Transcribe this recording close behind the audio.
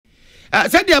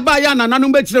said the Baya and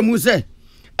Nanu Betram who say,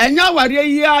 and now what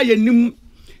ye nim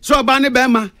so Barney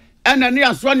Bema and a near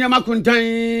Swanya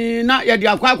Makuntain, not yet the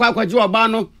Aqua Joa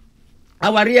Bano,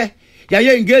 our ye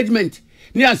engagement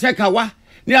near Sekawa,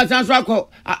 near Sanswako,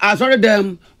 I saw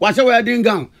them, whatever I didn't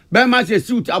go. Bema says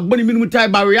suit, a bonny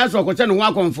minute barriers or concern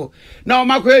walk on for. Now,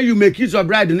 Marco, you make kiss or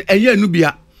bride and a year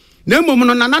nubia. No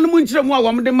moment on an munchum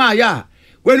woman de Maya.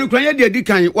 When you cry, dear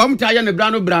Dickon, one tie and a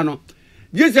brano.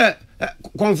 Just a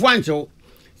confuancho.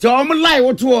 So I'm lie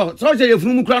what to so say if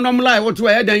you crown lie what to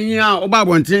a head and ya or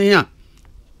Baba and Tia.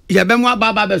 Yabema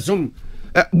Baba Besum,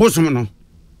 Bosumano.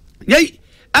 Yea,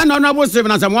 and honorable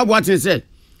seven as I'm watching said.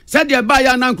 Said the buyer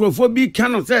and uncrophobic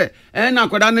cannot say, and I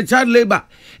could on child labor,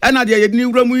 and I did new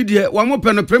room with you, one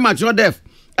open a premature death,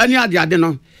 and ya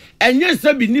diadeno. And yes,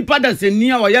 there be nipper that's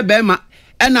near or ya bema,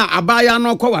 and I buy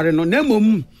no cover no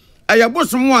name. I have bought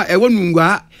some more a woman,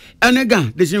 and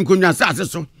again, the same cunya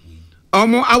sasso.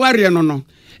 Omo aware no.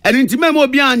 And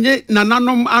intimate beyond ye,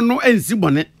 nanum anno and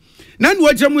sibonnet. None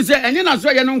what you say, and then I saw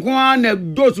you no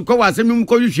one, those who cover some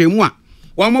call you shame one.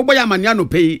 One more boy a maniano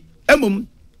pay, emum.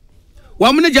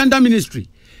 One gender ministry,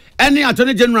 any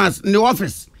attorney generals in the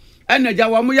office, and the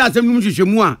Jawamuya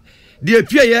Semushamua, the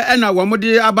appear and a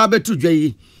Wamodi Ababe to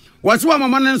Jay. Was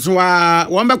one man so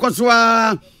one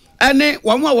Bakoswa, any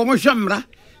one more woman shamra,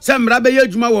 some Rabbi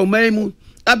Juma or Maimu,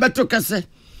 Abato Casse.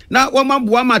 Now one man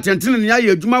Buama Tentin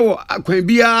Yaya Juma or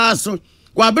Aquabia so,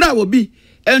 Quabra will be,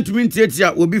 and to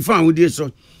Mintia will be found with this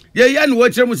so. Yea, and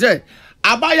what you say,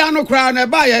 Abayano crown, a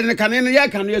buyer and a cannon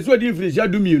yakan, yes, what difference you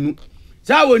do me.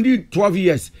 So I will need 12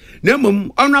 years. Nemum,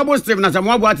 honorable Stephen, as I'm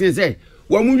watching say,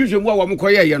 one usually one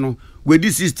koya, you know, with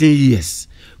this 16 years.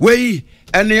 We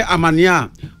any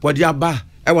amania, what ya ba,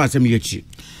 I was a miachi.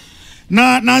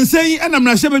 Na Nancy, and I'm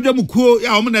not sure Muko,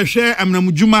 I'm going to share, I'm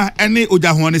Namujuma, any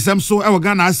Ojahone, some so I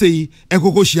gonna say,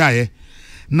 Ekoko Shiae.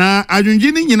 Na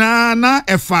Ajunjini, na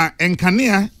efa, and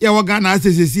Kania, Yawagana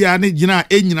says, Siani, Jina,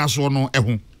 Enina Sono,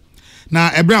 Ehu. Na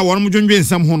Ebra, one Mujunjin,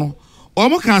 some hono,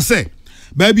 or can say.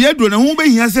 Baby Edwin, who be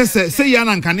here says, say Yan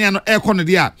and Caniano Air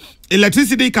Conadia,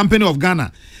 Electricity Company of Ghana.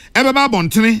 Ebaba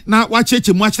Bontini, now watch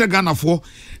it much the Ghana for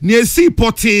near sea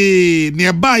potty,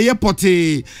 nearby ye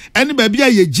potty, any baby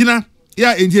ye Gina,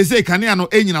 ya in say Caniano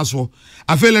Eninas for.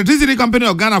 I feel Electricity Company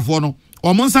of Ghana for no,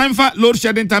 or Monsanfa load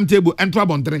shedding timetable and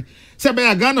Trabontini. Say by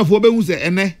a Ghana for Beuse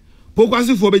ene,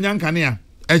 Pocasi for Benyan Cania,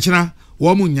 Echna,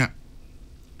 Womunya.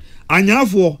 Anya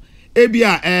for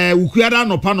Ebia, Ukiada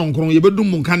no panon cron, Yebedum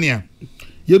Muncania.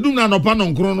 Yedum na nopa no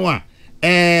nkron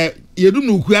a yedum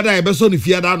no kuada e beso ne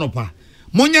fiada nopa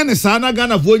monya ne sana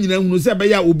Ghana fo nyina hunu se be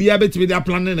ya obi a betimi dia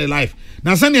plan in life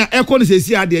na sane a ekọ ne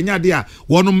sesi ade nya ade a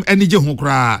wonum enige ho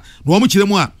kra na wo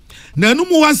kiremu a na anu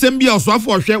mu wasem bia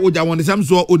osoafo hwe oja won sem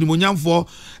so onimonyamfo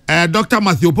Dr.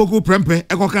 Matthew Poku Prempe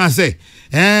ekoka se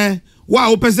wa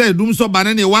wo pese dum so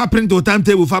bane ne wa print o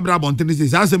timetable fabra bontene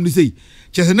se asem ni sei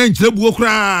chese na nkire buo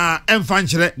kra emfa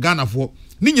nkire Ghana fo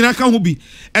ni nyina ka ho bi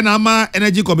ena ama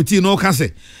energy committee no ka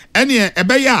se ene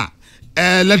ebeya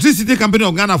Electricity Company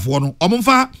of Ghana fo no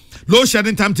omfa low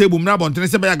shedding timetable mra bontene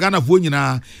se beya Ghana fo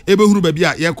nyina ebehuru ba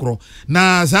bia ye kro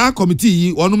na za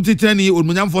committee onum titrani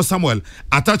onmunyamfo Samuel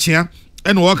Atachia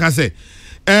ene wo ka se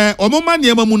omoma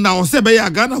niema mu na o se beya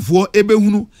Ghana fo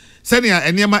ebehunu se ne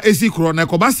enema esi kro na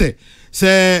koba se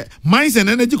Mines and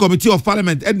Energy Committee of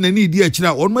Parliament edna ni di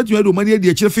akira on matumi do mani di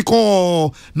akira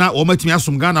fiko na o matumi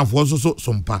asom Ghana fo so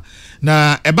sompa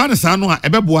na eba ne sa no a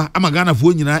ebeboa ama Ghana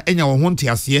fo nyina enya wo honte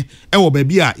ase e wo ba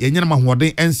bi a yenyana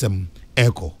mahoden ensem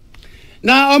eko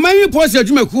na o mani post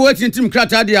adwumaku atintim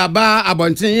krata de aba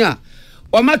abonten a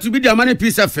o matu bi di amane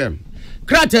Peace FM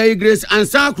krata Grace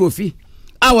Ansa Krofi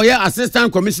a wo ye Assistant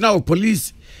Commissioner of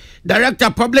Police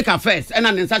Director Public Affairs and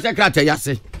an inside krata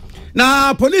yase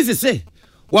na police say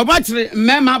wo matire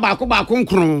mema bako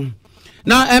nkron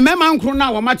na mema nkron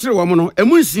na wo matire wo mo no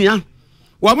emunsia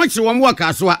wo matire wo mo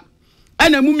wakasoa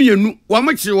ana mu mienu wo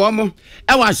matire wo mo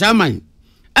e wa shaman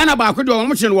ana bako de wo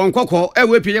matire wo nkokọ e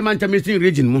we pile mantamisi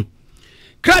region mu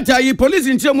krata yi police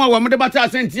ntie mu wo mo de bata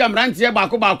asenti amrantie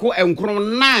bako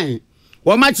nkron 9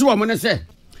 wo matire wo mo ne se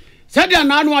sadia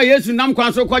na anu a Yesu nam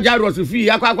kwan so kwaja rosofi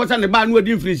yakwa akosa ne ba anu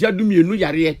odi mfirisia du mienu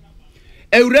yare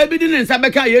Ewure bi di ne nsa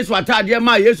beka Yesu atade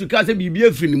ma Yesu ka se bibie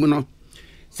afiri mu no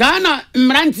saa na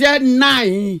mrantie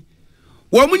 9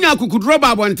 wo munya kukudro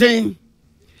ba bonten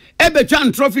ebetwa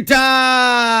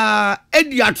ntrofita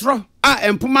edi atro a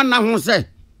empoma na ho se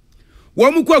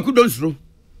wo mu kwaku donsuro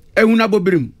ehuna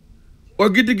bobirim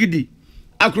ogidigidi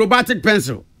acrobatic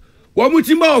pencil wo mu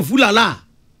timba ofulala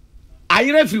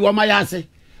ayire fi wo mayase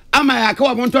ama yaka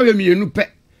wo monto we mienu pe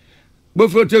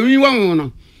bofrotewi wo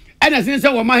no ena sin se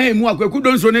wo ma ha mu akwaku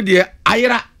donso ne de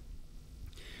ayira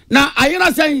na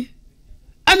ayera sen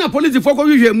ana police foko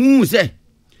hwehwe mu se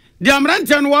de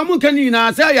amrante no wa mu kani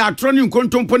na se ya atro ni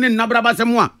nkontompo ne nabraba se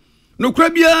mu a no kura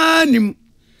bia nim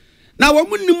na wa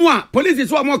mu nim a police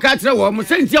so wa mu ka kire wa mu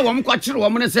sentia wa mu kwa kire wa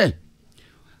mu ne se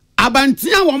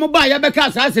abantia wa mu ba ya beka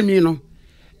asasemi no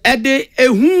ede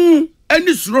ehu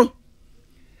ani suro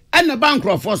ana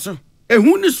bankrofo so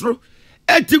ehu ni suro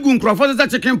etigu nkrofo so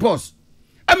chicken pox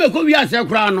ameko wi ase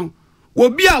kura no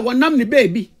obi a wonam ne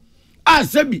baby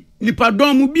asabi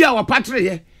nipadon mu bi a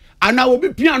wapatreye ana obi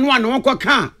pia no ana won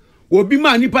koka obi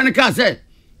ma nipa ne ka se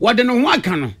wode no ho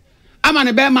aka no ama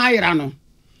ne be ma ayira no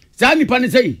sa nipa ne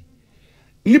sei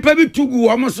nipa bi tugu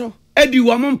wo mo so edi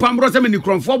wo mo mpamro se me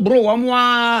nikrofo bro wo mo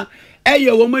a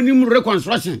eye wo manim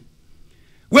reconstruction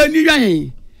we ni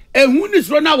yan ehu ni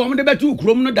soro na wo mo de betu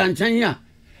krom no danchan a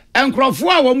enkrofo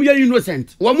a wo mo ye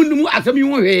innocent wo mo nimu asem yi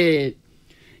ho he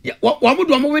wo mo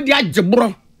do mo we di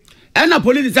agebro ena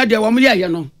police said wo mo ye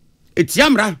no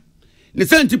etiamra ne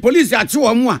senti police ache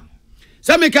wo mo a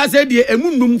se me ka say die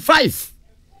emunum 5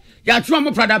 ya ache wo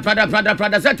mo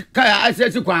prada set ka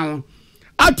asesi kwan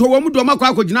ato wo mo do makwa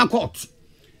akogina court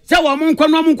se wo mo nkwa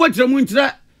no mo nkotire mu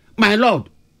ntire my lord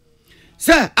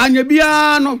se anya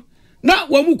bia no na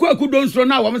wo mu kwaku donsro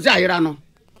na wo mo se ayira no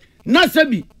na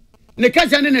sabi ne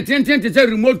kacha ne tenten te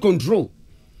remote control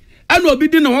ana obi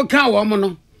di ne ho ka wo mo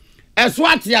no eso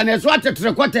atia na eso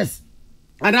atetre quarters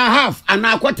and a half and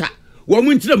a quarter wo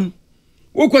mu ntirem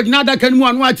wo kwagina da kan mu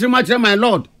anu akire my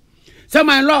lord say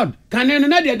my lord kan ne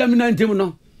na de dominantem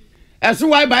no eso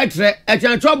why by tre e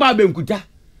chan cho ba benkuta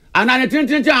ana ne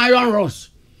tenten iron rods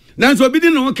na so obi di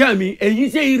ne ho ka mi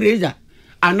eyi se eraser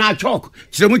ana chalk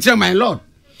kire my lord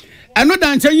eno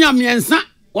dan chen miensa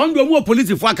won do mu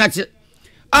police fo akache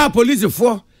a police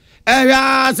fo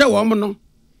ehwa se wo mo no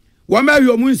wo ma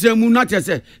hwe mu nsemu na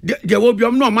tese de wo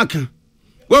biom no maka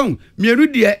won mieru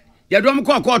de ye do mo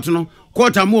court no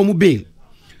court am mu bail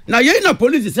na ye na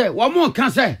police se wo mo ka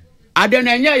se ade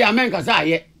na enye ya men ka sa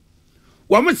ye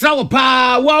wo mo tra wo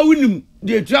pa wa unim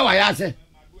de tua wa ya se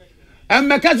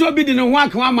emmeka so bi di ne ho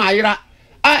aka wa ma ayira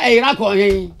a ayira ko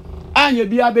hen anya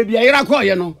bia be bia ayira ko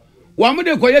ye no wam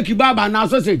de koye kibaba na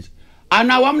sausage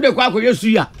ana wam de kwa koye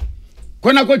suya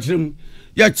kona ko kirem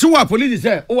ya chiwa police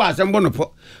say o asem no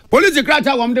po police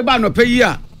krata wam de ba no pe yi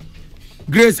a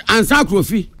Grace Ansa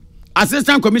Krofi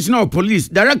assistant commissioner of police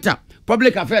director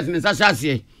public affairs in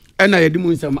Sashase ena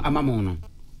yedimu nsem amamo no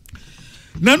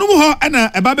na no ho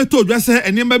ena eba beto odwa se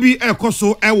enema bi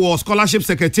ekoso ewo scholarship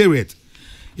secretariat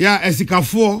ya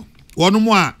esikafo wono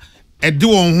mu a ede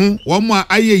won ho wo mu a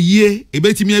ayeyie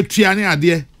ebetimi atua ne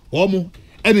ade omo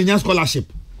enya scholarship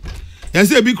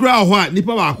yase ebi kura ho a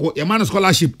nipa ba ko ye man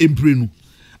scholarship emprenu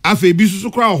afa ebi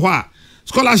susu kura ho a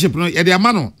scholarship no ye de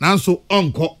amano nanso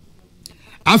onko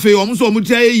afa omo so omo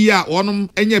tia yi a wonom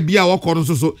enya bi a wokọ no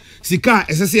so sika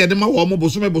esese ye de ma wo omo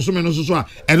bosome no so a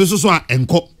edo so a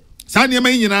enko sa ne ma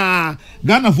nyina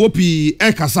Ghana fo pi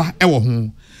ekasa ewo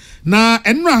ho na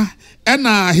enra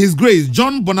ena his grace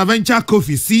John Bonaventure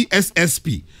Kofi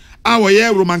CSSP our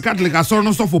year Roman Catholic asoro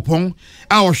no sofo pon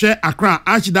a wo hwe Accra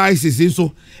Archdiocese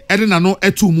so ede na no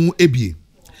etumu ebie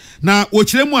na wo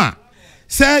kiremu a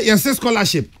say yes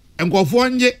scholarship enkofo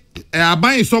nje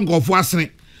aban so nkofo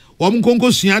asene wo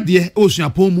mkonko sua de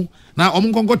osuapon mu na wo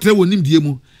mkonko tre wonim die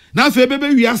mu na afa bebe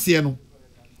wiase no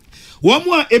wo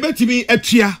mu a ebetimi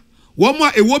atua wo mu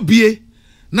a ewo bie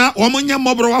na wo nya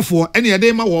mobrowafo ene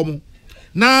ede ma wo mu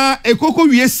na ekoko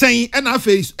wie sen ena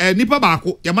face nipa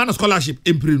baako ya man scholarship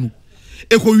emprenu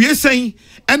eko wie sen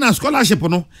ena scholarship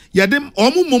no ya dem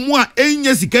omumomu a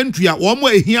enye sikantua wo mo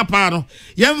ehia pa no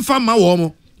ye mfa ma wo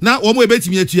mo na wo mo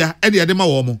ebetimi atua ene ya dem ma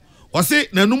wo mo o se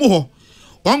nanum ho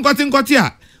wonkoti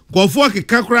a gofo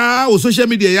akekakra o social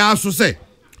media ya so se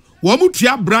wo mo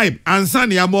tua bribe ansa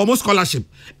ne ya mo scholarship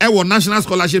wo National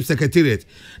Scholarship Secretariat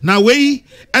na we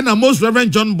ena Most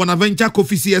Reverend John Bonaventure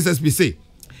Kofi CSSP say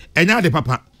enya de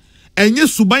papa enye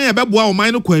suban e beboa o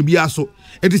man no kwan bia so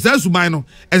etisa suban no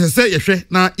esese yehwe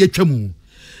na yetwamu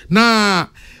na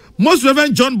Most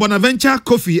Reverend John Bonaventure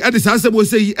Kofi edisa sebo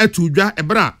sei etudwa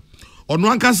ebra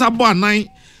ono ankasa bo anan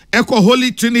eko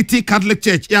Holy Trinity Catholic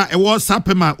Church ya ewo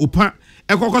sapema upa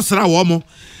ekokosra wo mo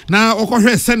na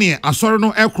okohwe sene asoro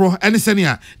no ekro ene sene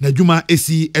a na dwuma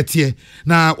esi etie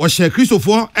na wo hye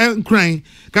Christopher enkran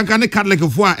kankane Catholic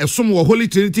fo a esom wo Holy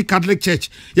Trinity Catholic Church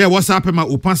ya wo sapema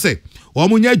upa se wo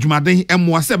mo nya dwumaden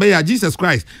emmoa se be ya Jesus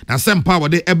Christ na sempa wo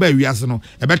de eba wiase no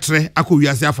ebetre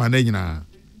akowiase afa na nyina.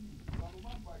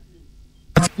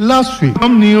 Last week,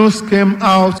 some news came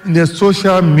out in the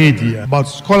social media about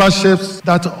scholarships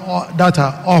that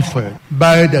are offered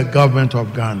by the government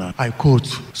of Ghana. I quote,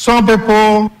 some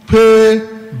people pay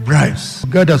bribes to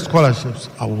get the scholarships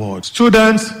award.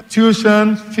 Students'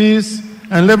 tuition fees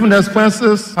and living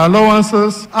expenses,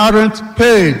 allowances aren't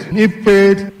paid, if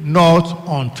paid, not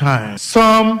on time.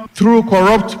 Some, through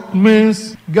corrupt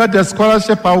means, get the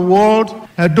scholarship award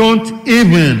and don't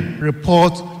even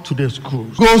report to the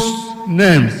schools. Ghost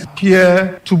names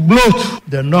appear to bloat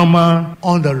the number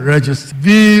on the register.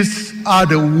 These are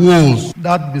the woes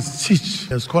that beseech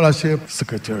the scholarship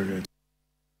secretariat.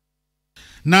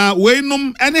 Now, we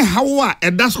know any how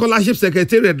a scholarship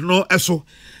secretariat no eso.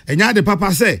 Enya de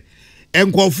papa say,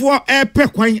 enkofo epe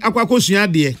kwan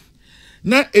akwakosua de.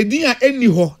 Na edin a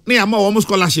eni ho na ya ma wo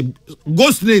scholarship.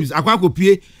 Ghost names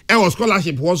akwakopie e wo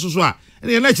scholarship wo so a.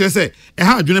 Ene na kire say e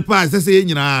ha adwene pa say ye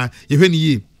nyina ye hwe ni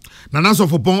yi. Na naso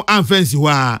fopon amfansi ho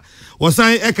a.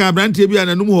 Wosan eka brantie bia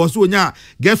na num ho so onya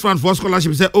get fund for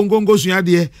scholarship say ongongo sua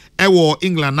de e wo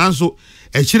England nanso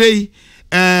e kire yi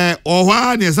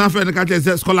ohwa ne sanfe ne ka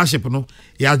tell scholarship no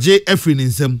ya je afri ne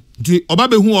nsam nti oba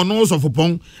be hu ono so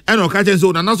fopon e no ka tell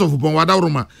say na so fopon wada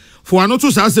woroma fo ano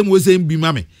to sa asem we say bi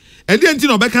ma me e de nti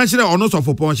no be ka kire ono so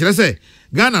fopon kire say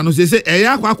Ghana no say e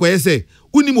ya akwa say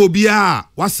unim obi a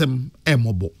wasem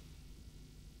emobo.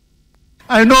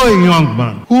 I know a young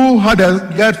man who had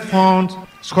a get fund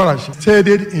scholarship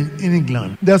studied in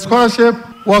England. The scholarship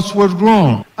was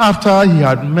withdrawn after he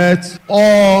had met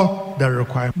all the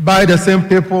requirements by the same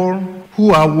people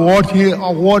who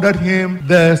awarded him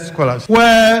the scholarship.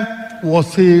 Where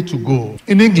was he to go?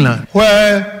 In England.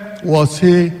 Where was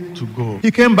he to go?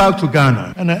 He came back to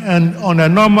Ghana and on a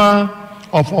number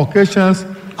of occasions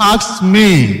asked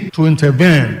me to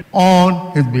intervene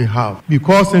on his behalf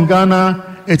because in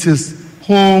Ghana it is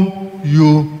whom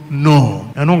you know.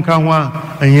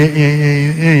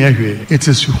 It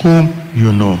is whom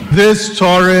you know. This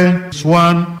story is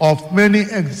one of many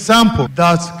examples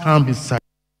that can be cited.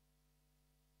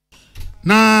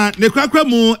 Na nekwakwa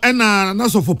mu ena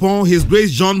nasofopon His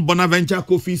Grace John Bonaventure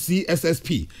Kofi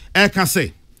CSSP eka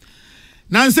say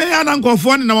na nse ya na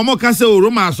nkofo ne na mamo ka say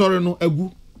Roma asore no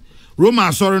agu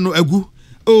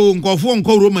o nkofo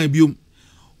nko Roma biom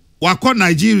wako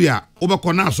Nigeria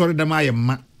obekọ na asore dem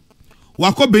ayemma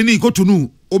wako Benin kotunu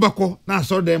obekọ na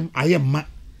asore dem ayemma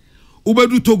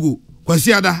ubedu Togo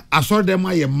kwasiada asore dem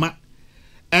ayemma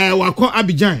wako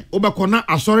Abidjan obekọ na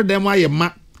asore dem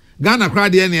ayemma Ghana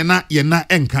krade ne na ye na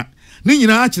enka ni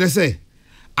nyina akire se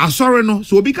asore no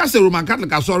so obi ka se Roman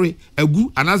Catholic asore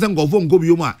agu anaze nkofo nko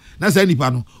biom a na sa nipa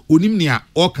no onim ne a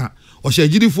oka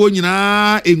ohyagirifo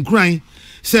nyina enkran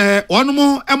se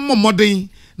onomo emmomodin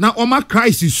na oma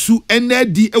Christ su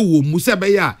enadi ewo mu se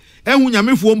be ya ehu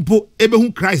nyamefo mpo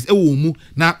ebehu Christ ewo mu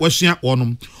na wasua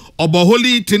onom Obo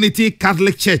Holy Trinity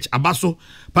Catholic Church abaso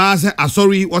paase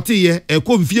asori wotiye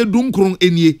ekomfie dunkron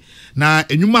enie na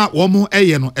enwuma wo mo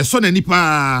eye no eso na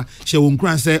nipa hye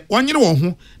wonkran se onyere wo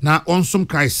ho na onsom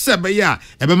Christ se be ya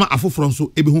ebema afoforo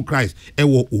nso ebehu Christ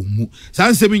ewo omu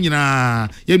sansemi nyina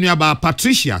yenua ba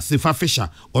Patricia Sefa Fisher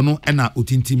ono ena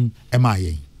otintim ema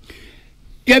yen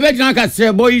ye be jina ka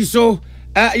se boy so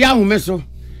ya home so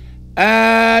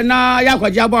na ya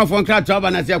kwaji abo afon kra to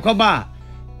ba na se koba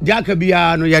diaka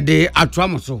bia no ye de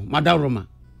atwam so madaroma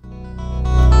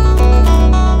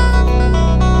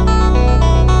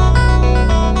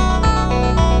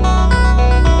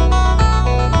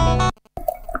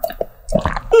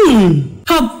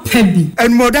Happy.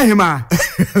 And more than him,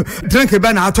 drink a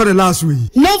banana out of the last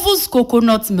week. Novus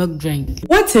coconut milk drink.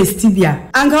 What is tibia?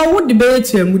 And how would the baby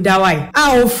to a mudawai?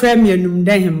 I'll frame your num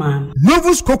man.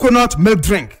 Novus coconut milk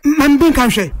drink. Man, being can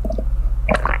say.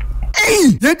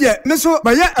 Hey, yeah, Meso,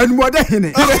 but yeah, and more than him.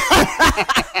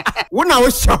 When I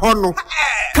was Shahono,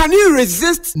 can you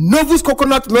resist Novus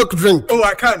coconut milk drink? Oh,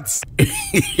 I can't.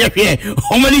 Yeah,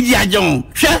 how many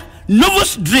John? Sure.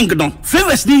 Novus drink no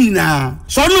flavors ni na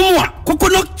so no mo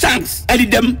coconut chunks edi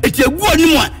dem eti egu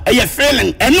oni mo e ye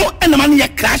feeling eno enama ye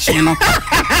crashing no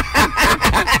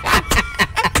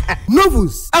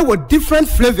Novus our different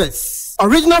flavors.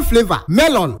 Original flavor,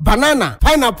 melon, banana,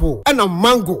 pineapple, and a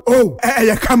mango. Oh,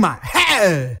 come on.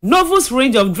 Hey. Novus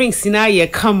range of drinks in a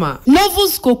kama.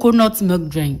 Novus coconut milk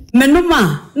drink.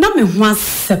 Menoma, na me hwa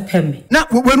sepeme. Na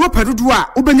when we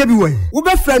pedudua, ubenya biwe.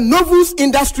 Ube friend Novus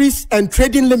Industries and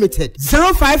Trading Limited.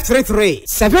 0533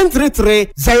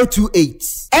 733 028.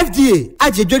 FDA,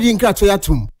 aje jodi nkra to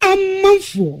yatum.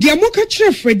 Amanfo, the Amoka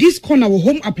Chef Freddy's Corner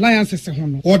home appliances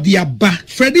hono. Or the Abba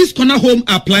Freddy's Corner Home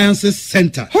Appliances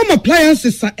Center. Home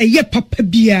appliances are a ye papa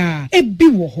bia, a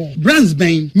biwo.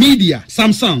 Brandsbane, Media,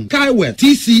 Samsung, Kaiweb,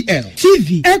 TCL,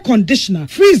 TV, air conditioner,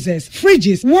 freezers,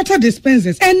 fridges, water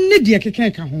dispensers, and Nidia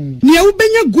Kekeka home. Nia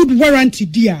ubenya good warranty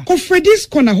dia. Ko Freddy's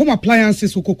Corner home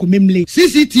appliances ukoko memle.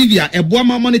 CCTV a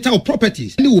Boama monitor of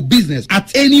properties, any business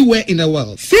at anywhere in the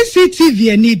world.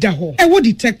 CCTV need daho. Ewo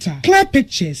detector, clear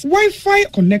pictures, Wi-Fi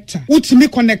connector. Utimi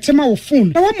connect ma wo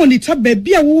phone. Na wa monitor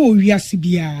baby a wo wiase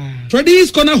bia.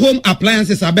 Freddy's Corner Home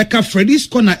Appliances abeka Freddy's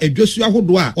Corner edwosu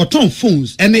ahodoa oton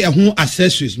phones ene ehun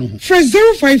accessories no ho. Fresh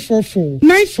 0544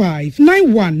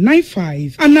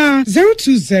 959195 ana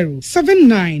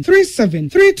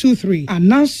 0207937323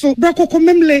 ana so brakoko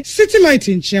memle city light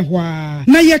in chehwa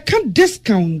na ye can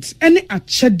discount ene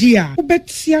achedia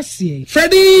obetiasie.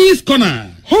 Freddy's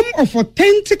Corner, home of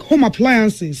authentic home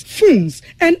appliances, phones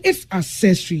and its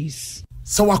accessories.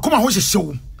 So wakoma ho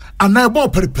hyehyɛ ana ebo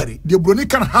periperi de broni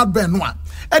kan hardware no a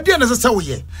ɛde na sɛ wo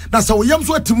ye na sɛ wo yam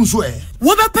so atim so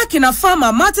wo be pekina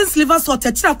farmer Martin's liver salt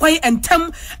atira kwai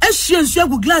entem ahwie nsu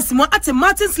agu glass mo ate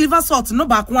Martin's liver salt no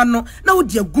ba ko no na wo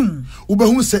de agum wo be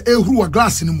hu sɛ ehuru wa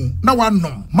glass ni mu na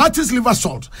wanom. Martin's liver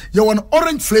salt ye won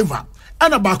orange flavor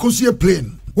ana ba ko so ye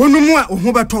plain wonumu a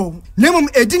ho beto nemum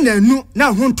edi na anu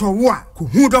na ho nto wo a ko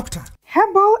hu doctor.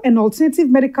 Herbal and Alternative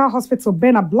Medical Hospital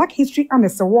Bena Black History and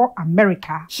War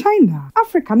America, China,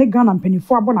 Africa, ne Ghana and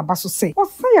Penifo Abona Baso say, or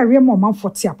say a real man for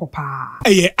Tiapopa.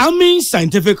 Amin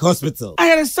Scientific Hospital. I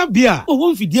had a sabia, or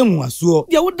one video so,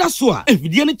 ya would daswa, and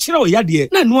video chiro yadie,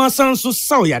 na no so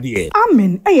saw yadie.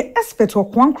 Amin, a expert or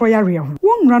one croyaria,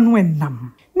 one run when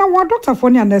nam. Now, what Dr.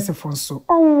 Fonia Nurse Fonso,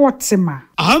 or what Sima?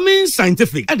 Amin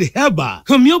Scientific at the herbal,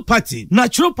 homeopathy,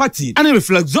 naturopathy, and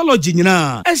reflexology,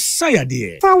 na, as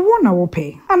sayadie. Sa wona wo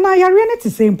pe, ana yare ne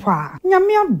same pa,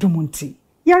 nyamia dumunti,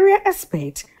 yare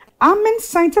expert. Amen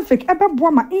Scientific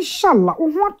ebeboama inshallah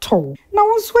ohwato na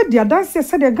wonso dia dance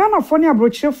se de Ghana fo ne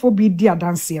abrochirefo bi dia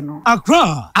dance no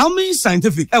Accra Amen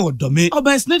Scientific ewo dome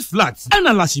Obersnet Flats and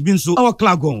Alashi Binso our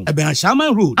Klagon Eben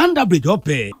Shaman Road Underbridge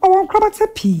Ope o krabata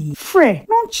p frɛ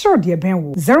no chiro de ben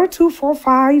wo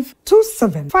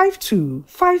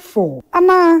 0245275254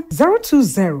 ana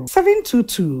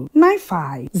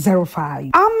 0207229505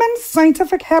 Amen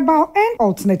Scientific Herbal and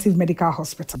Alternative Medical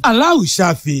Hospital. Allow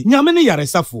Shafi nyamene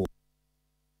yaresafo.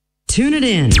 Tune it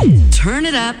in, turn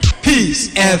it up, Peace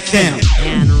FM,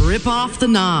 and rip off the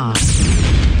knob.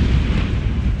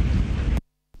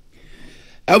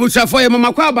 Abusafo ye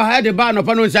mama kwa ba ha de ba no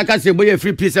pa no nsia ka se boye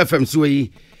free Peace FM so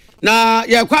yi. Na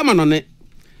ye kwa ma no ne.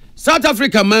 South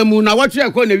Africa mamu na watwe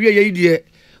akọ na wie ye die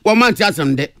wo manti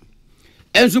asem de.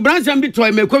 Ensu bransam bi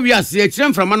toy me kwa wi ase akire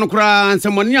mframa no kra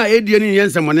nsemone a edie ni ye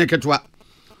nsemone ketwa.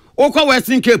 Okwa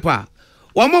Western Cape a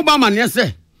wo mo ba mane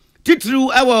se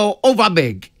titru ewo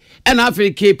Overberg and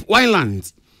Africa Cape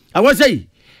Winelands. I was say,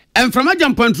 and from a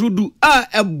jump on through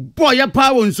a boy a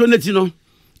power and so no.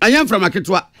 I am from a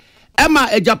Ketwa. Emma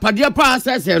a Japadia pass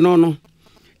says no.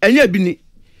 And ye bini.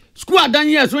 School done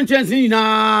years when chance in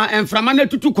and from an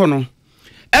to Tucono.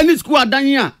 Any school done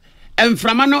here and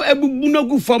from an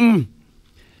ebubunogu from.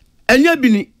 And ye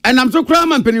bini, and I'm so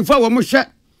cram and penny for one more shot.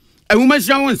 A woman's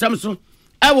young Samson.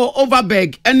 I will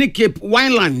Overberg any Cape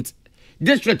Wineland.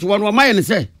 District 1 mile and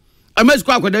say. I must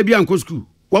go with the Bianco school.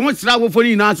 One must travel for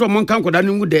you now, so one can't go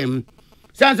down with them.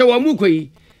 Sansa Wamukui,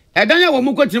 a Danya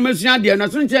Wamuko to Messiah, and a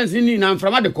soon chance in and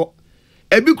from Adeco.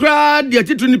 A big crowd, the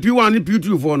attitude in P1 and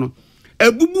P2 for no.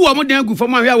 A boo boo, go for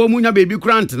my Wamuna baby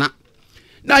Crantana.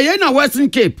 Now, you're Western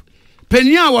Cape.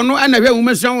 Penia or no, and a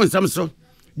woman's young some so.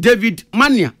 David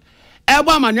Mania.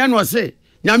 Eba Manian was say,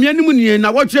 Yamian and I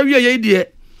watch every idea.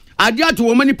 I dare to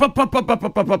woman papa.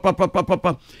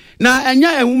 Na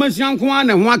enya a woman's young one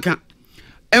and waka.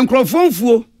 And Crofon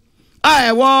fu,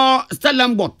 I war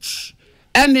Stellenbosch,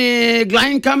 any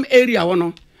Glyncam area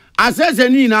one. I says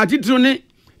any na titrone,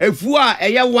 a fua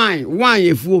a ya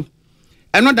wine a fool.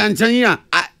 And not Antania,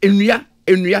 Enuya,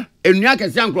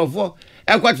 Casan Crofo,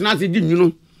 a quite nasty, you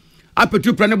know. I put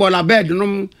two prenable bed,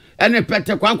 no, and a pet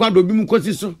quanqua do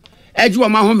bimcosiso, Edgua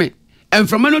Mahome, and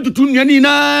from Mano to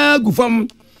Tunyanina, Gufam.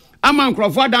 Among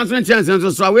Crawford dancing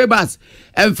chances so away bus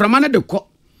and from another co.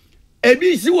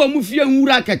 ABC will move you and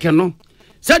Muraka cano.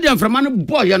 Said them from an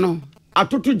boy, you know. I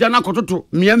took to Janakoto,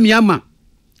 Miama.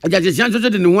 I just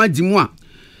answered in the one Dimua.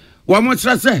 One more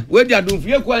say, where they are doing for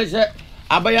your question,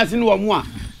 Abayasin or more.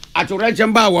 At your right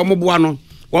and bar, one more buano,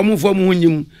 one more for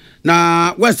Munim.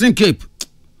 Na Western Cape,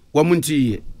 one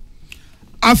munti.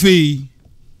 Afi,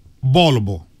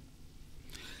 ballable.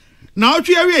 Now,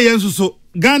 Area Yenso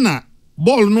Ghana.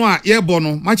 Ball no a ye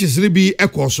bono matches ribi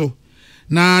ekoso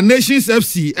na Nations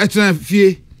FC etena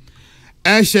fie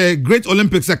Great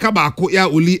Olympics akabako ya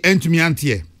oli entumi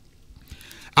antie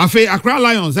afi Accra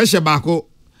Lions bako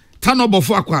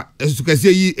tanobofo akwa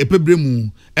esukase yi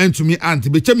epebremu entumi anti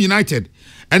Bechem United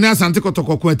ene Asante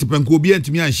Kotoko kwatipenko obi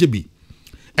entumi anhyebi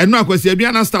eno akwasi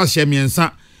aduana Stars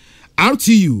hyemiensa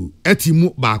RTU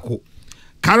etimu bako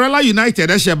Kerala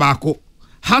United bako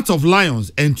Heart of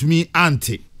Lions entumi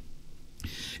anti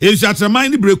Ezu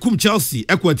atramaini brekum Chelsea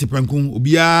ekwatipenko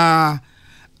obia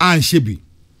anhyebi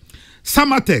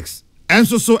Samatex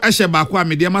enso so bako a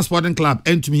Mediama Sporting Club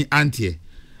entumi antie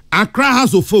Accra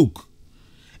House of Folk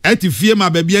etifie ma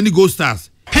baby any Go Stars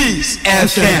Peace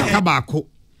FM kabako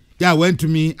ya went to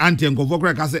me antie nkofo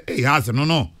kra ka say hey house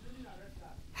no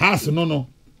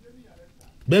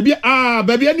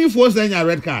baby any force nya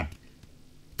red card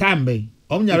tambe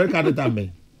nya red card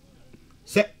tambe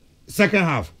second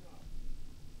half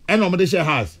and on the share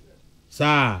house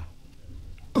sir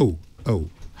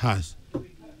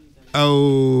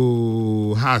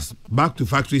has back to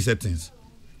factory settings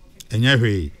enye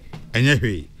hwe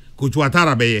Coach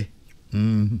Watara beye.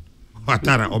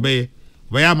 Watara obeye.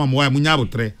 Baya mamwa munyabo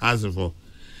 3 has for.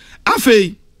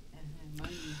 Afe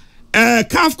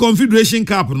CAF Confederation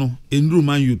Cup no in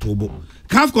Man YouTube.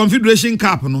 CAF Confederation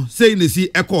Cup no say ne si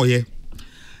ekoye.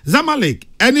 Zamalek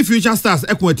any future stars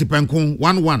equity penkon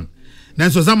 1-1.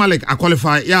 Nanso Zamalek a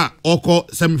qualify ya oko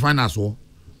semi-finals wo.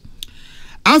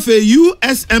 Afe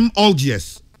USM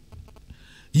Algiers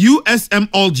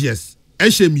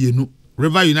eshemienu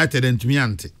River United and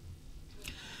Tumiante.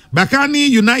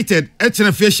 Bakani United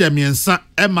etena fiesha miensa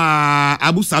ema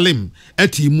Abu Salim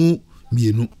etimu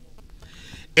mienu.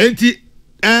 Enti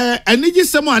eniji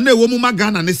semo ane wo mu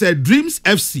magana ne say Dreams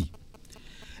FC.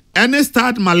 Ene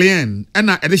Stade Malien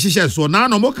ena edehihye so na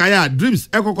no mokaya Dreams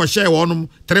ekoko share wonum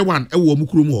 3-1 ewo mu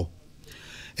kurom ho.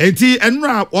 Enti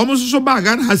enra wo mu soso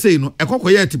bagan ha sei no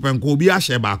ekoko ye tipenko obi a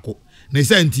share baako. Ne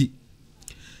say enti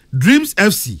Dreams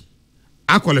FC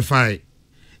a qualify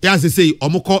As they say,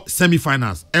 omoko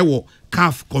semi-finals. Ewo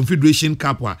CAF Confederation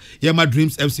Cup wa Yema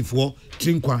Dreams FC for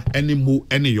Trinkwa any mo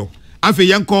any yo. Afe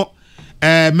yanko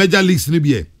Major Leagues ni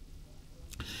biye.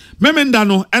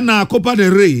 Memendano ena Copa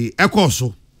del Rey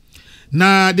ekoso.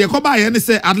 Na de koba ye ne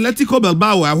say Atletico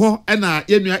Bilbao ho ena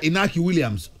yenua Inaki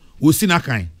Williams wosina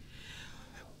kan.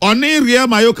 Oni Real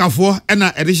Mallorca fo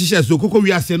ena edehihye so koko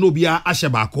wiase no bia ahye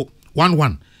baako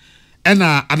 1-1.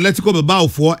 Ena Atletico Bilbao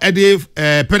fo ede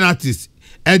penalties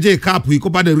AJ Cup we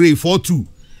Copa del Rey 4-2.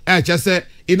 Chese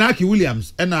Inaki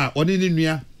Williams ena oni ni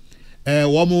nua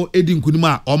womo edi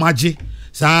nkunima omaje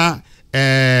sa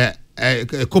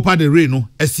Copa del Rey no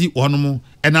esi wonomo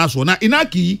ena so na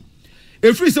Inaki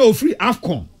free say free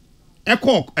Afcon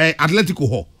Atletico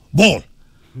ho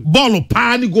ball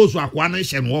pa ni goes akwa na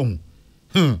hye no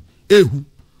ho ehu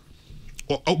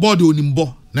body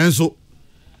onimbo nanso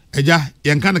eja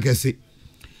yenka na kese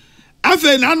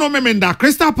afa na no memenda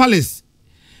Crystal Palace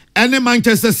ene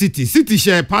Manchester City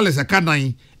share Palace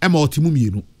akadan ema otimu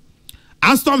mienu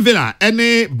Aston Villa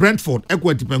ene Brentford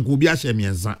equity penko bi a share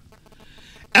mienza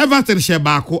Everton share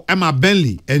baako ema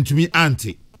Burnley entumi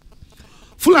anti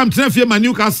Fulham trafie ma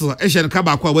Newcastle share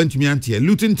kabako a wentumi anti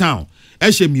Luton Town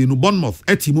share mienu Bournemouth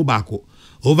etimu baako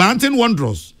Wolverhampton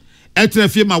Wanderers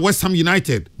trafie ma West Ham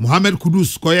United Mohamed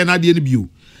Kudus koye na de ne bio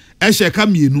share ka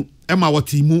mienu ema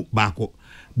wotimu baako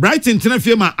Brighton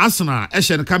trafie ma Arsenal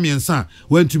share ka miensa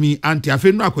wentumi anti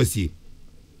afenu akwasi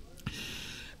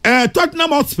Tottenham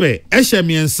Hotspur share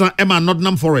miensa ema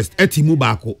Nottingham Forest etimu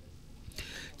baako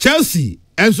Chelsea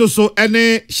enso so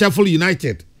ene Sheffield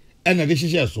United ene de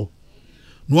hihye so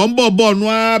no ball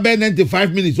no be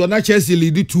 95 minutes ona Chelsea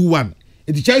lead 2-1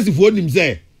 eti Chelsea fo nim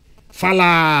say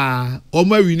fala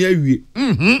omo awini awie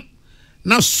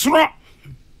na sro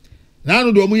na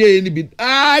no do omo ye ni bi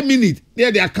minute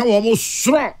there they aka omo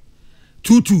sro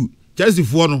 2-2 Chelsea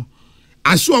fo no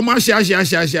aso omo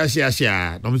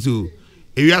ahia no so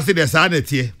ewi ase de sa na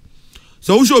tie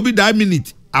so we should be that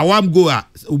minute awam go a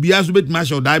obi aso bet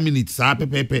match of that minute sa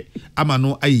pepepe ama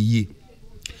no ayiye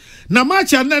na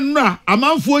match anenra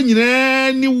amanfo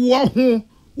nyina ni wo ho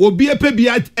obi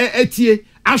epebia etie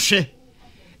ahwe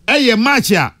eye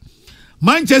match a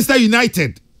Manchester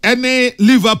United ene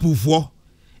Liverpool fo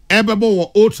ebebo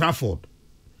wo Old Trafford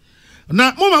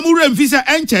na mama mu remfisa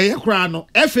enche ye kra no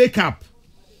FA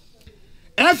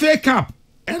Cup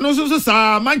eno so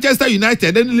sa Manchester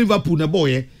United ene Liverpool na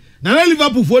boye na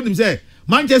Liverpool fo nim say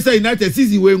Manchester United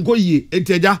season we nko yie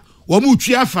enteja wo mu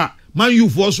twi afa Man U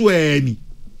fo so ani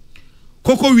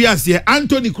Koko wiase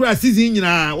Anthony Kra season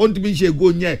nyina won to be share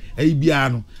go nye bia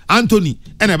no Anthony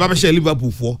ena ba share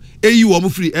Liverpool fo eyi wo mu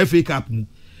free FA Cup mu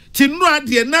ti no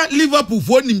ade na Liverpool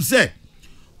fo nim say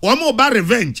omo ba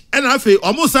revenge and afi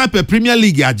omo san per Premier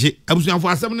League age abusuafo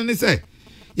asem ne say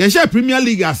ye share Premier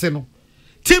League ase no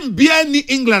team bia ni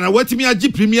England a watimi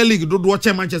age Premier League do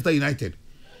che Manchester United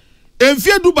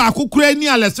enfie du ba akukura ni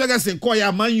Alex Ferguson ko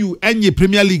ya Man U enye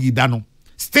Premier League da no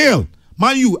still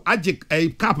Man U age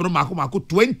cap no mako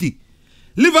 20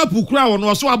 Liverpool kura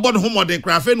wono so abod homodin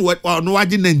kura fe no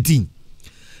age 19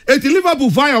 eti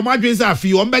Liverpool fire o madwen sa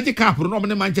fi o mbege cap no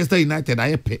me Manchester United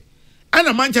ayepe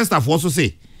ana Manchester for so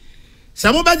say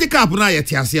Samo baji cap na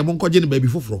yete ase mo nkoje ne baby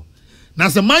foforo na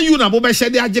se Man U na bo be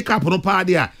hyede age cap no pa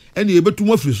de a ene yebetum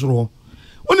afiri soro ho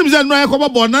onim ze no ekobo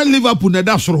bo na Liverpool na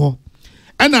da soro ho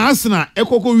ana Arsenal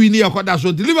ekoko wini yakoda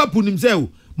so de Liverpool nim se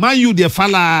Man U de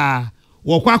fala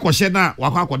wo kwa akoshe na wa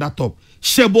kwa akoda top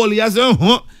shebol ya ze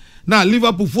ho na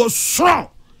Liverpool for strong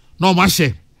no ma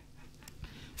she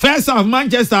first half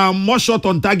Manchester more shot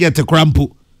on target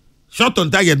crampo shot on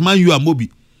target Man U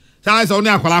amobi Sa only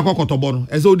akwala akokotobo no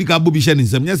eze odi ka bobi hye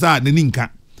nsem nyesa na ni nka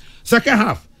second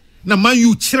half na Man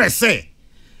U kire say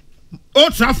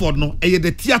Old Trafford no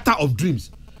the theater of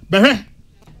dreams behwe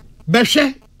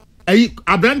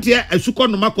abrantie asuko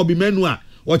no makobi menu a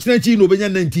o kire chi no obenya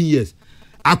 19 years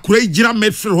akura gira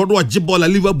midfield hodo o jibola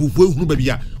Liverpool fo ehunu ba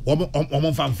bia o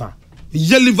famfa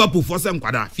ye Liverpool for sem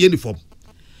kwada fie ni form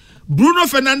Bruno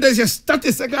Fernandes just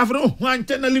started second half no one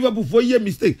na Liverpool for ye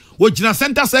mistake o gira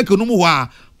center circle no mu wa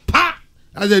pa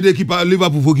as they keep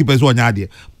Liverpool for keepers one ade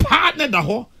partner da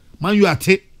ho Man U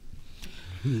ate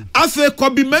afa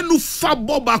kobi menu fa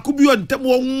boba ku bi on tem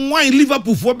wan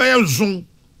Liverpool for be zon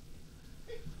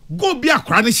go bi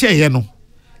akra ne hye no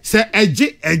say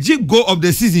eji goal of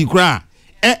the season kra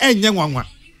enye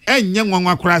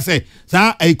nwanwa kra say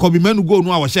sa kobi menu goal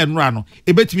no a wo hye no ra no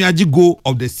ebetimi agi goal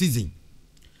of the season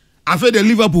afa the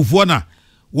Liverpool for na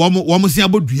wo si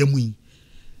abodua mu yi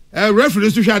referee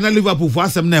so hwa na Liverpool for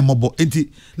asem na emobo enti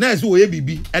na ese wo ye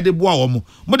bibi e de boa wo mo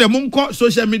de monko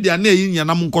social media na yi nya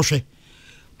na monko hwe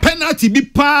penalty bi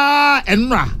pa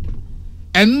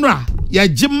enra ya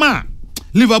jima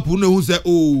Liverpool no hu say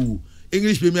oh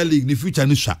English Premier League ni future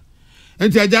ni sha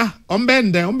enti aja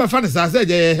ombe fa ne sa say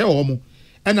je he wo mo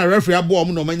e na referee abo wo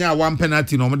no manya one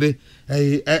penalty no mo de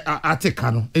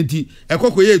ateka no enti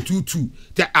ekoko ye 2-2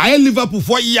 te aye Liverpool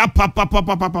for ya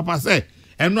pa say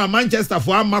enra Manchester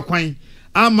for amakwan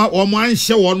ama omo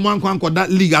anhye won mo ankwan da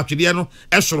league atwede no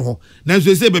esoro ho na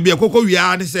so say baby ekoko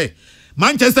wia ne say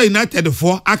Manchester United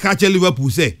for akache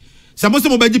Liverpool say samo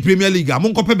mo baji Premier League mo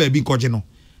nkope ba bi koje no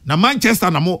na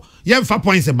Manchester na mo ye mfa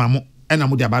points ma mo e na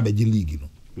mo dia ba baji league no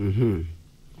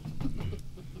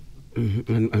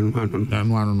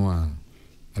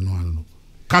anu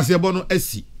kase bono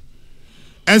asi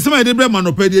ensema de bre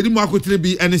manopedi mo akotire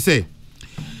bi ene say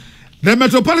the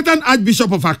Metropolitan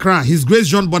Archbishop of Accra, His Grace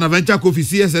John Bonaventure Kofi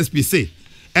CSSP say,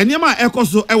 Enyama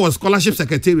Ekoso was scholarship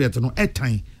secretariat no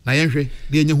time na yenhwe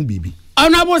de enye hu bibi.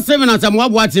 Honorable Stephen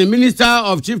Asamoah, Minister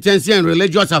of Chieftaincy and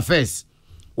Religious Affairs.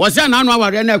 Was an annual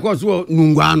aware na Ekoso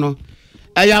nungwano.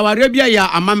 Eya aware bia ya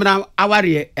amamra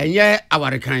aware enye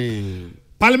aware kan.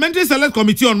 Parliamentary Select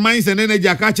Committee on Mines and Energy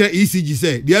Akache ECG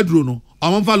say, the Adro no,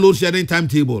 amamfa load shedding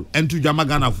timetable and to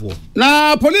Jamagana for.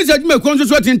 Na police adme konso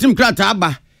so tintim krata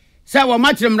aba. Say wa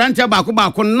matrim rante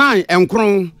baako 9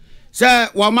 enkron say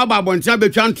wa maba bontia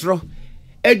betwa ntro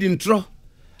edi ntro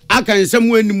aka nsem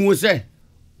wanimu say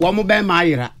wa mo be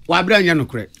maayira wa bra nya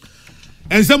nokre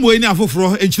ensem we ni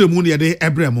afoforo enchiremu ne de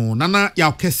ebremu nana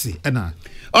ya kese ena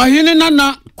ohene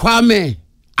nana kwame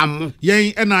am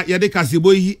yen ena ye de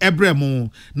kasebo yi ebremu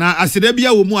na aseda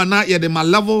bia wo mu ana ye de ma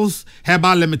Levels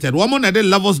Herbal Limited wo mo na de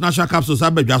Levels Natural Capsules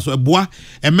abadwa so eboa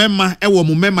emema ewo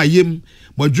mo mema yem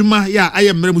Majuma ya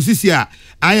ayemre musisi a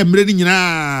ayemre ni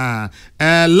nyina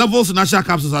Levels Natural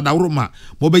Capsules adawroma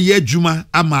mo be ye adwuma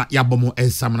ama yabomo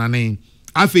ensamnane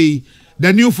afei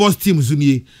the new first team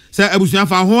zunie say abusuan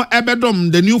fa ho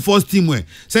ebedom the new first team we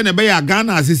say ne be ya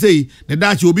Ghana asesei ne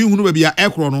dachi obi hunu ba bia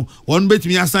ekro no won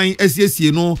betimi asan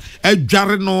asiesie no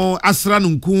adware no asra no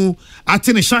nku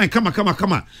ate ne shine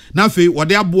kama na afei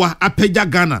wode aboa apagya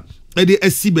Ghana edi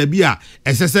esi ba bia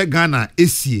esese Ghana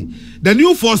esie the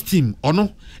new first team ono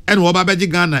ene wo ba beji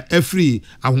Ghana afri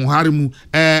ahohare mu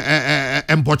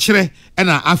empokire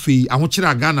ena afei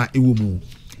ahokyere Ghana ewo mu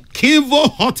Kivo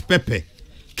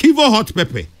hot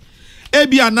pepper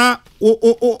ebia na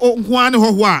nkwani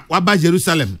hoho a waba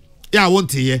Jerusalem ya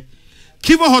wonte ye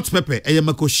Kivo hot pepper eye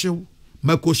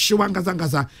makoshiw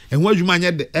ankasa enho adwuma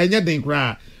enye den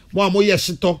kra mo amoye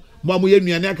hyeto mo amoye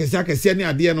nuane akese ne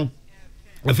ade no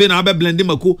afi na aba blend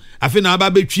mako afi na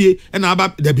aba betwie na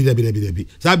aba dabi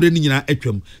sa bre ni nyina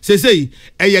atwam sesei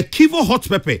eye kivo hot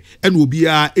pepper and obi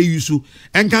a eyusu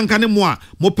enkanka ne mo a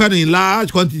mo pen in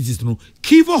large quantities no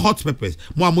kivo hot peppers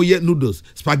mo ye noodles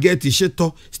spaghetti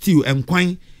shito stew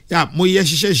enkwan ya mo ye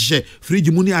hye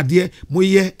fridge mu ni ade mo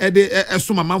ye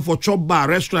eso mama for chop bar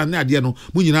restaurant ni ade no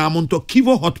mo nyina mo nto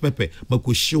kivo hot pepper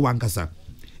mako hyewa nkasa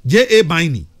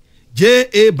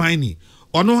J.A. Biney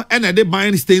ono ena de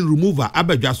bind stain remover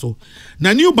abadwa so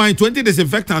na new bind 20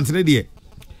 disinfectant ne de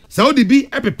Saudi bi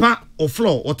epepa o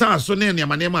floor o ta so ne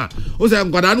manema o se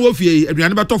ngwada na ofie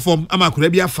aduane beto form ama akora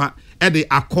bi afa e de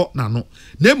akọ na no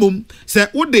na mum se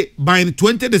wo de bind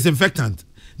 20 disinfectant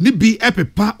ni bi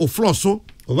epepa o floor so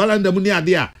o valanda mu ni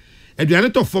ade a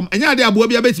aduane to form enya ade aboa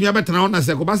bi abetimi abetena na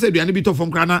se ko ba se aduane bi to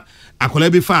form kra na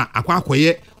akola bi fa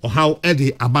akoye o haw e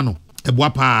de abano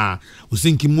ebuapa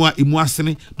usinki mua imu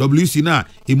asene WC na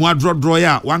imu draw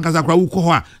ya wankaza kwa wuko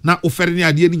ho na ofere ni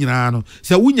ade ni nyina no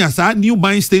se wunya sa new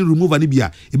bind stain remover ni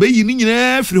bia ebe yi ni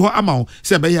nyina firi ho ama ho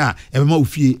se be ya ebe ma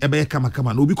ofie ebe ya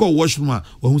kama na obi ko washroom a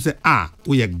wo hu se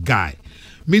wo ye guy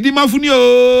midi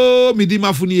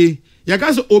mafuni ya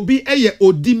ga so obi eye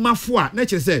odi mafo a na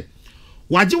che se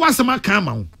waje wasema kan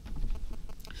ama ho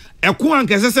eko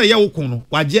ankese se ye wo kun no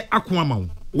waje akon ama ho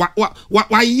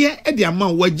wa ye edi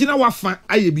amount wa gina wa fa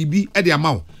aye bibi edi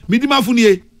amount midimafo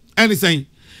nie anything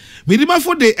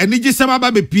midimafo de enije sama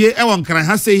ba bepie e won kran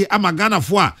ha sei amagana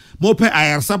fo a mo pe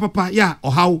ayarsa papa ya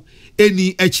ohaw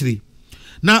eni achiri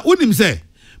na unim se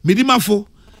midimafo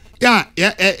ya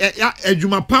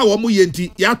adwuma pa wo mo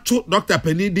yenti ya to Dr.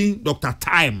 Penidin Dr.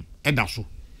 Time edaso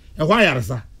e ho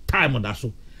ayarsa time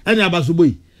daso eni abaso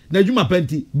boy na adwuma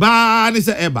penti ba ni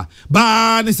se eba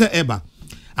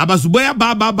abazuboya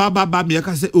ba me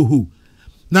ka se oho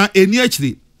na eni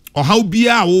achiri ohaw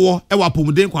bia wo e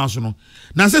wapomden kwan so no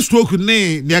na se stroke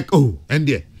ne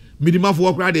ende midimafo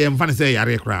wo kra de emfa ne se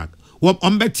yare kra wo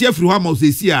ombeti afiri ho ama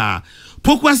osesi a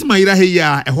pokuas mayira he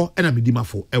ya eho na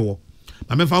midimafo ewo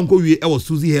ma memfa nko wie ewo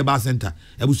Suzy Herbal Center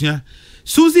ebusua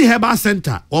Suzy Herbal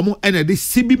Center omo ene de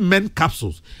CB men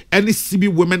capsules ene CB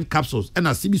women capsules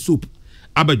ena CB soap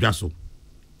abadwa so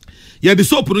ye de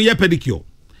soap no ye pedicure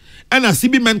ena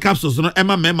CB men capsules no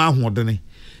ema mema ahoɔdene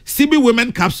CB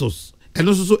women capsules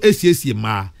eno so esiesie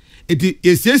ma enti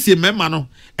esiesie mema no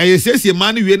esiesie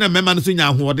ma no wie na mema no so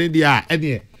nya ahoɔdene dia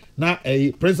ene na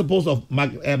principles of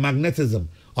magnetism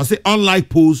or say unlike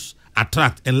pose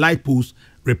attract and like pose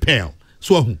repel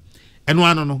so hu eno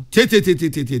ano no tie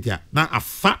na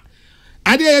afa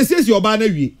ade esiesie oba na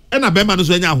wie ena bema no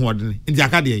so nya ahoɔdene enti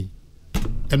aka de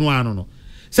eno ano no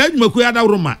Said Makuya da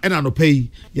Roma and no pay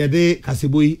ye de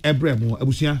Kaseboi Ebremo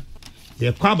Abusia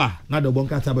ye kwaba na do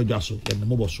bonka tabajaso ye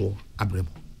mo boso abremo.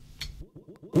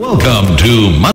 Welcome to